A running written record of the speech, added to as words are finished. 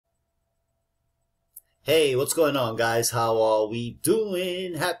Hey, what's going on, guys? How are we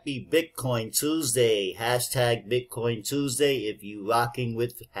doing? Happy Bitcoin Tuesday. Hashtag Bitcoin Tuesday. If you rocking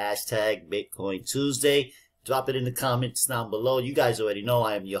with hashtag Bitcoin Tuesday, drop it in the comments down below. You guys already know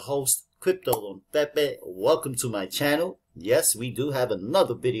I am your host, DonFepe. Welcome to my channel. Yes, we do have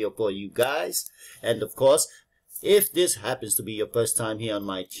another video for you guys. And of course, if this happens to be your first time here on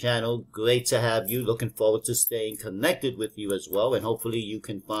my channel, great to have you. Looking forward to staying connected with you as well. And hopefully you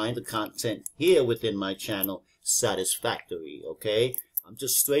can find the content here within my channel satisfactory, okay? I'm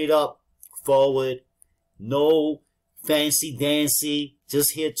just straight up, forward, no fancy dancy,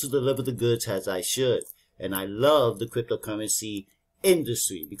 just here to deliver the goods as I should. And I love the cryptocurrency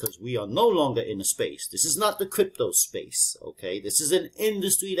industry because we are no longer in a space. This is not the crypto space, okay? This is an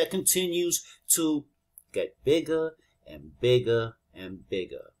industry that continues to get bigger and bigger and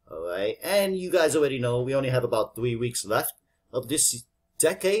bigger, all right? And you guys already know we only have about 3 weeks left of this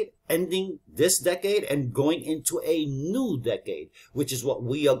decade, ending this decade and going into a new decade, which is what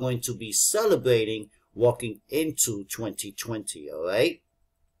we are going to be celebrating walking into 2020, all right?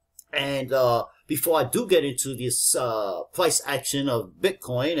 And before I do get into this price action of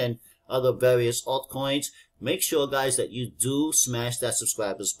Bitcoin and other various altcoins, make sure, guys, that you do smash that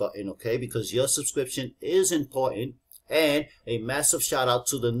subscribers button, okay? Because your subscription is important. And a massive shout out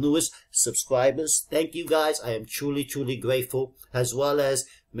to the newest subscribers. Thank you, guys. I am truly, truly grateful. As well as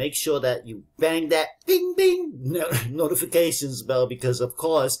make sure that you bang that bing, bing notifications bell because, of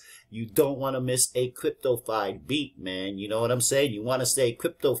course, you don't want to miss a crypto-fied beat, man. You know what I'm saying? You want to stay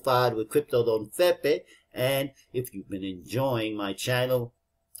crypto-fied with DonFepe. And if you've been enjoying my channel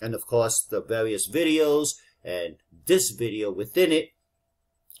and, of course, the various videos and this video within it,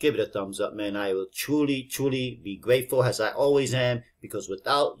 give it a thumbs up, man. I will truly, truly be grateful as I always am because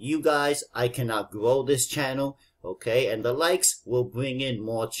without you guys, I cannot grow this channel, okay? And the likes will bring in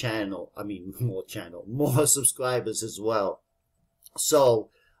more subscribers as well.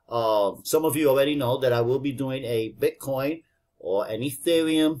 So, some of you already know that I will be doing a Bitcoin or an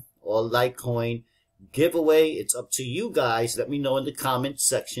Ethereum or Litecoin giveaway. It's up to you guys. Let me know in the comment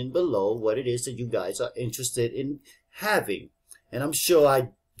section below what it is that you guys are interested in having. And I'm sure I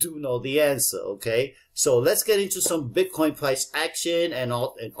do know the answer, okay? So let's get into some Bitcoin price action and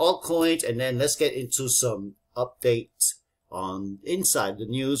altcoins, and then let's get into some updates on inside the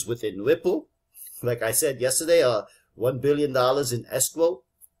news within Ripple. Like I said yesterday, $1 billion in escrow.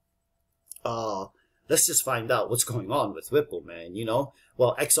 Let's just find out what's going on with Ripple, man, you know?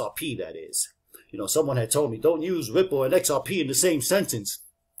 Well, XRP, that is. You know, someone had told me, don't use Ripple and XRP in the same sentence.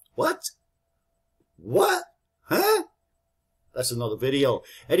 What? What? Huh? That's another video.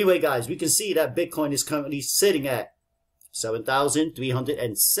 Anyway, guys, we can see that Bitcoin is currently sitting at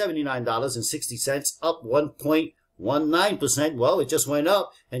 $7,379.60, up 1.19%. Well, it just went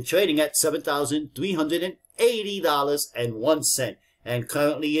up and trading at $7,380.01. And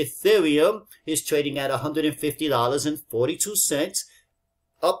currently Ethereum is trading at $150.42,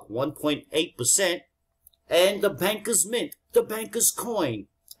 up 1.8%. And the Banker's Mint, the Banker's Coin,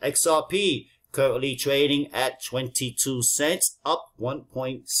 XRP, currently trading at 22 cents, up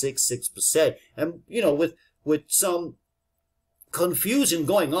 1.66%. And, you know, with some confusion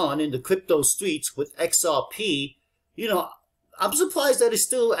going on in the crypto streets with XRP, you know, I'm surprised that it's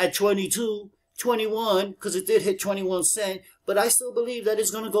still at 22, 21, because it did hit 21 cents, but I still believe that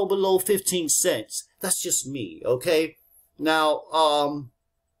it's going to go below 15 cents. That's just me, okay? Now,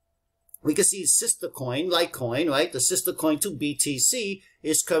 we can see sister coin, Litecoin, right? The sister coin to BTC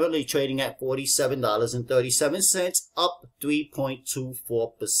is currently trading at $47.37, up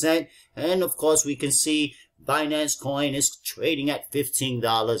 3.24%. And of course, we can see Binance coin is trading at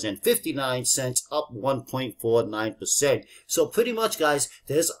 $15.59, up 1.49%. So pretty much, guys,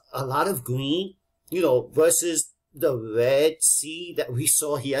 there's a lot of green, you know, versus the red sea that we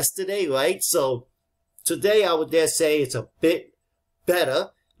saw yesterday, right? So today, I would dare say it's a bit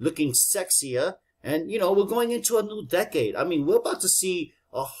better, looking sexier, and, you know, we're going into a new decade. I mean, we're about to see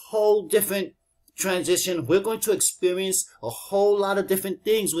a whole different transition. We're going to experience a whole lot of different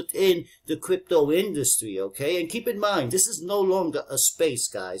things within the crypto industry, okay? And keep in mind, this is no longer a space,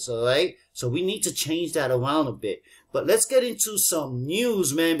 guys, all right? So we need to change that around a bit. But let's get into some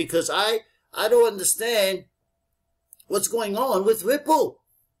news, man, because I don't understand what's going on with Ripple.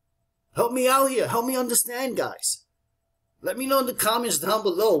 Help me out here. Help me understand, guys. Let me know in the comments down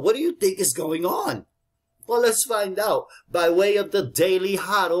below. What do you think is going on? Well, let's find out. By way of the Daily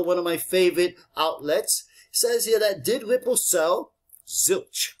Hodl, one of my favorite outlets, says here that did Ripple sell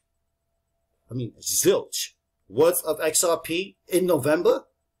zilch worth of XRP in November?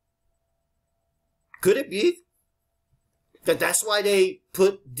 Could it be? That's why they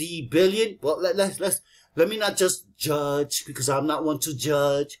put the billion. Well, let me not just judge, because I'm not one to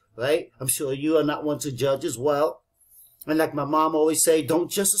judge, right? I'm sure you are not one to judge as well. And like my mom always say,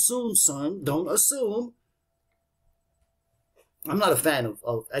 don't just assume, son. Don't assume. I'm not a fan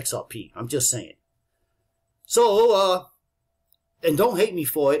of XRP. I'm just saying. So, and don't hate me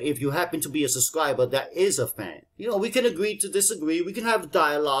for it if you happen to be a subscriber that is a fan. You know, we can agree to disagree. We can have a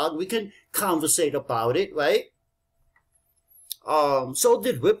dialogue. We can conversate about it, right? So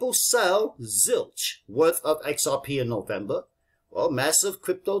did Ripple sell zilch worth of XRP in November? Well, massive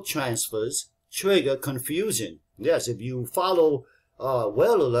crypto transfers trigger confusion. Yes, if you follow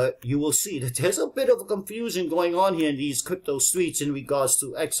Whale Alert, you will see that there's a bit of a confusion going on here in these crypto streets in regards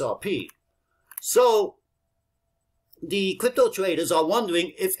to XRP. So the crypto traders are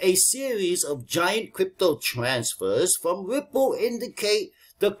wondering if a series of giant crypto transfers from Ripple indicate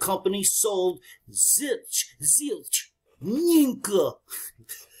the company sold zilch, ninka,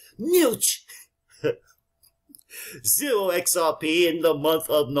 nilch, 0 XRP in the month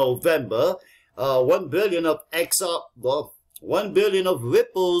of November. 1 billion of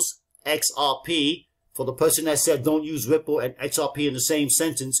Ripple's XRP. For the person that said don't use Ripple and XRP in the same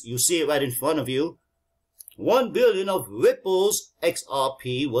sentence, you see it right in front of you. 1 billion of Ripple's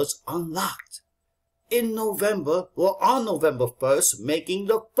XRP was unlocked in November, or on November 1st, making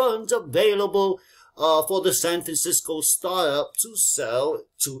the funds available for the San Francisco startup to sell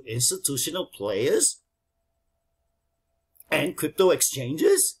to institutional players and crypto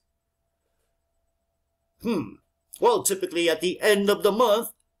exchanges. Well, typically at the end of the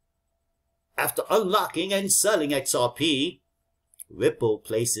month, after unlocking and selling XRP, Ripple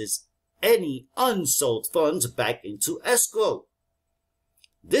places any unsold funds back into escrow.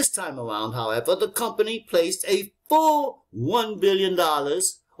 This time around, however, the company placed a full $1 billion,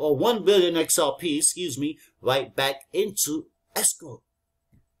 or 1 billion XRP, excuse me, right back into escrow.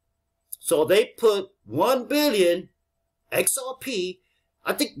 So they put 1 billion XRP,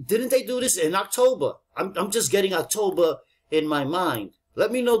 I think, didn't they do this in October? I'm just getting October in my mind.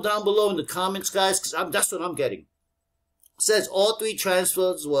 Let me know down below in the comments, guys, because that's what I'm getting. It says all 3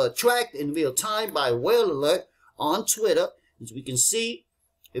 transfers were tracked in real time by Whale Alert on Twitter. As we can see,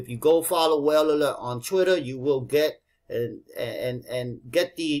 if you go follow Whale Alert on Twitter, you will get and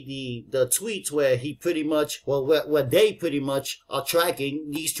get the tweets where he pretty much, well, where they pretty much are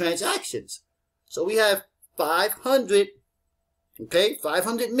tracking these transactions. So we have 500, okay,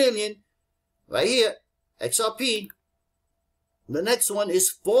 500 million right here, XRP. The next one is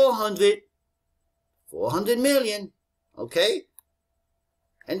 400 million, okay?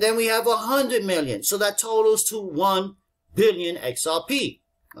 And then we have 100 million. So that totals to 1 billion XRP,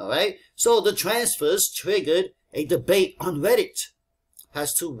 all right? So the transfers triggered a debate on Reddit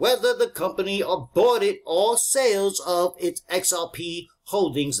as to whether the company aborted all sales of its XRP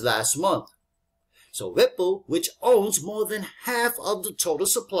holdings last month. So Ripple, which owns more than half of the total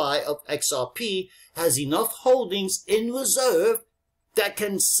supply of XRP, has enough holdings in reserve that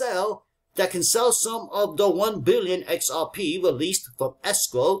can sell some of the 1 billion XRP released from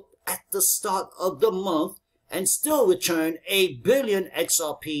escrow at the start of the month and still return 1 billion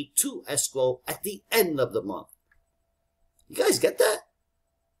XRP to escrow at the end of the month. You guys get that?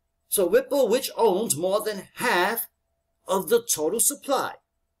 So Ripple, which owns more than half of the total supply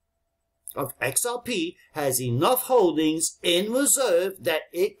of XRP, has enough holdings in reserve that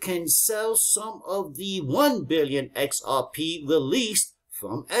it can sell some of the 1 billion XRP released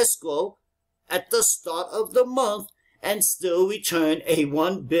from escrow at the start of the month and still return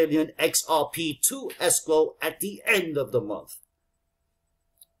 1 billion XRP to escrow at the end of the month.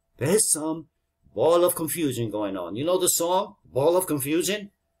 There's some ball of confusion going on. You know the song, Ball of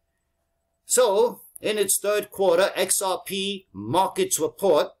Confusion? So, in its third quarter XRP markets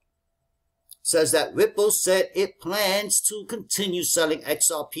report, says that Ripple said it plans to continue selling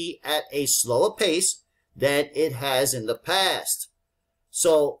XRP at a slower pace than it has in the past.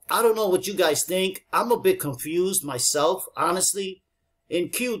 So, I don't know what you guys think. I'm a bit confused myself, honestly. In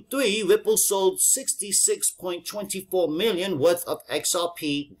Q3, Ripple sold 66.24 million worth of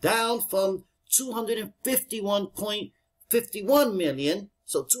XRP, down from 251.51 million.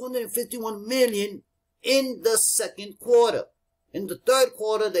 So 251 million in the second quarter. In the third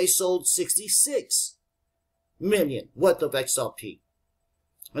quarter, they sold 66 million worth of XRP.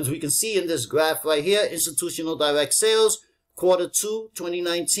 As we can see in this graph right here, institutional direct sales, quarter 2,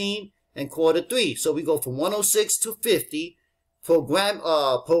 2019, and quarter 3. So we go from 106 to 50.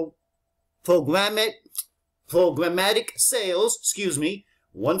 Programmatic sales,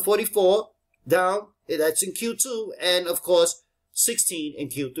 144 down. That's in Q2, and of course, 16 in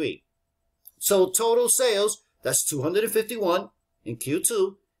Q3. So total sales That's 251 in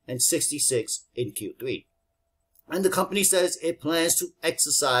Q2 and 66 in Q3. And the company says it plans to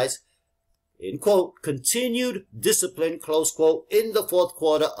exercise, in quote, continued discipline, close quote, in the fourth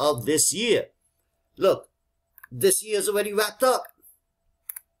quarter of this year. Look, this year's already wrapped up.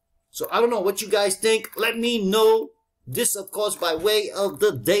 So I don't know what you guys think. Let me know. This, of course, by way of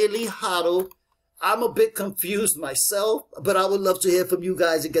the Daily Huddle. I'm a bit confused myself, but I would love to hear from you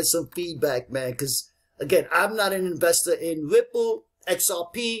guys and get some feedback, man. Because, again, I'm not an investor in Ripple,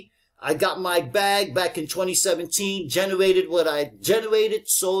 XRP. I got my bag back in 2017, generated what I generated,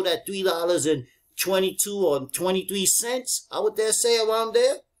 sold at $3.22 or 23 cents. I would dare say around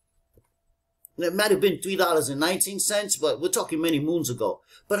there. It might have been $3.19, but we're talking many moons ago.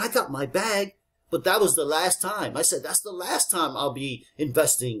 But I got my bag, but that was the last time. I said, that's the last time I'll be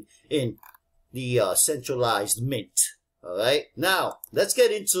investing in the centralized mint. All right. Now, let's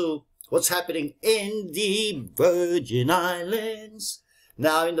get into what's happening in the Virgin Islands.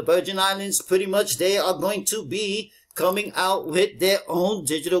 Now, in the Virgin Islands, pretty much they are going to be coming out with their own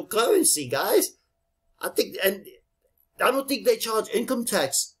digital currency, guys. I don't think they charge income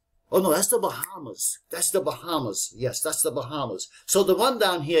tax. Oh, no, that's the Bahamas. That's the Bahamas. Yes, that's the Bahamas. So the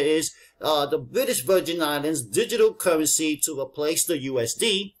rundown here is the British Virgin Islands digital currency to replace the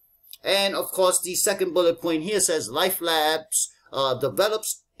USD. And, of course, the second bullet point here says Life Labs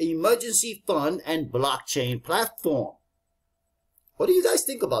develops emergency fund and blockchain platform. What do you guys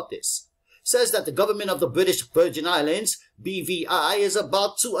think about this? Says that the government of the British Virgin Islands, BVI, is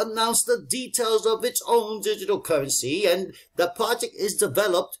about to announce the details of its own digital currency, and the project is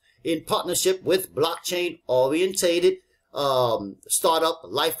developed in partnership with blockchain-orientated startup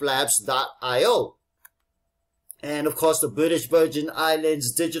lifelabs.io. And, of course, the British Virgin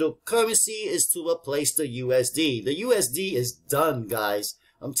Islands digital currency is to replace the USD. The USD is done, guys.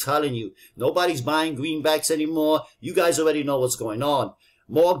 I'm telling you. Nobody's buying greenbacks anymore. You guys already know what's going on.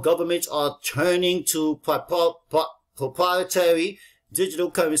 More governments are turning to proprietary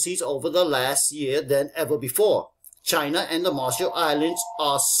digital currencies over the last year than ever before. China and the Marshall Islands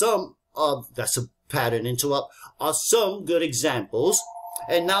are some of, that's a pattern interrupt, are some good examples.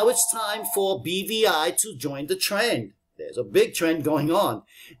 And now it's time for BVI to join the trend. There's a big trend going on.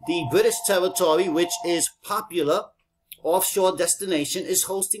 The British territory, which is popular offshore destination, is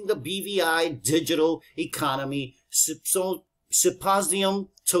hosting the BVI Digital Economy Symposium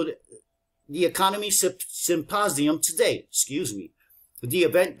Symposium today. Excuse me. The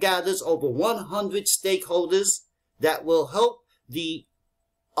event gathers over 100 stakeholders that will help the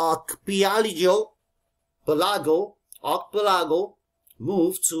archipelago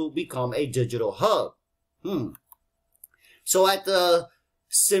move to become a digital hub. So at the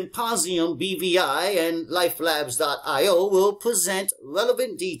symposium, BVI and lifelabs.io will present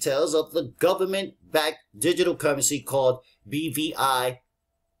relevant details of the government-backed digital currency called BVI-Life.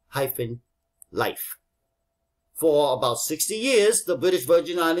 For about 60 years, the British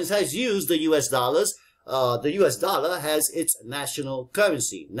Virgin Islands has used the US dollars. The US dollar has its national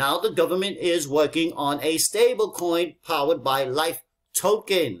currency. Now the government is working on a stable coin powered by Life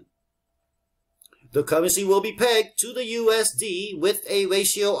Token. The currency will be pegged to the USD with a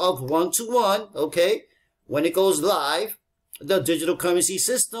ratio of 1:1, okay? When it goes live, the digital currency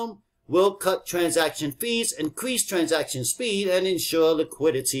system will cut transaction fees, increase transaction speed, and ensure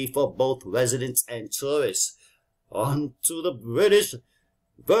liquidity for both residents and tourists. On to the British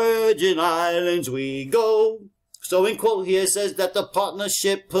Virgin Islands we go. So in quote here, it says that the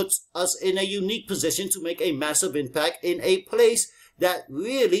partnership puts us in a unique position to make a massive impact in a place that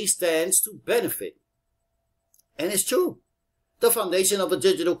really stands to benefit. And it's true. The foundation of a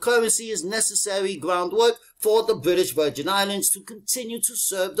digital currency is necessary groundwork for the British Virgin Islands to continue to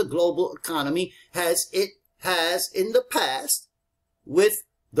serve the global economy as it has in the past with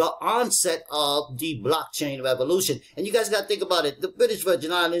the onset of the blockchain revolution. And you guys got to think about it. The British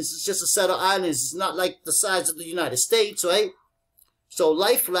Virgin Islands is just a set of islands. It's not like the size of the United States, right? So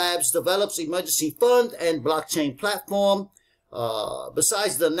Life Labs develops emergency fund and blockchain platform.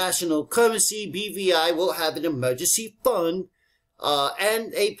 Besides the national currency, BVI will have an emergency fund,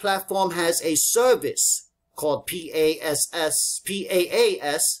 and a platform has a service called PAAS,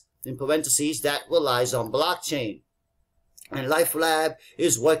 in parentheses, that relies on blockchain. And LifeLab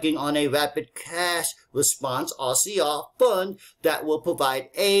is working on a rapid cash response, RCR, fund that will provide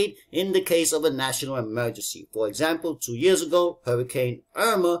aid in the case of a national emergency. For example, 2 years ago, Hurricane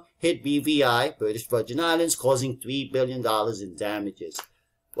Irma hit BVI, British Virgin Islands, causing $3 billion in damages.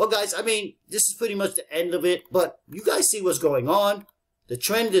 Well, guys, I mean, this is pretty much the end of it, but you guys see what's going on. The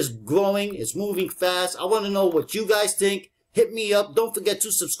trend is growing. It's moving fast. I want to know what you guys think. Hit me up. Don't forget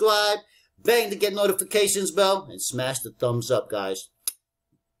to subscribe. bang the get notifications bell, and smash the thumbs up, guys.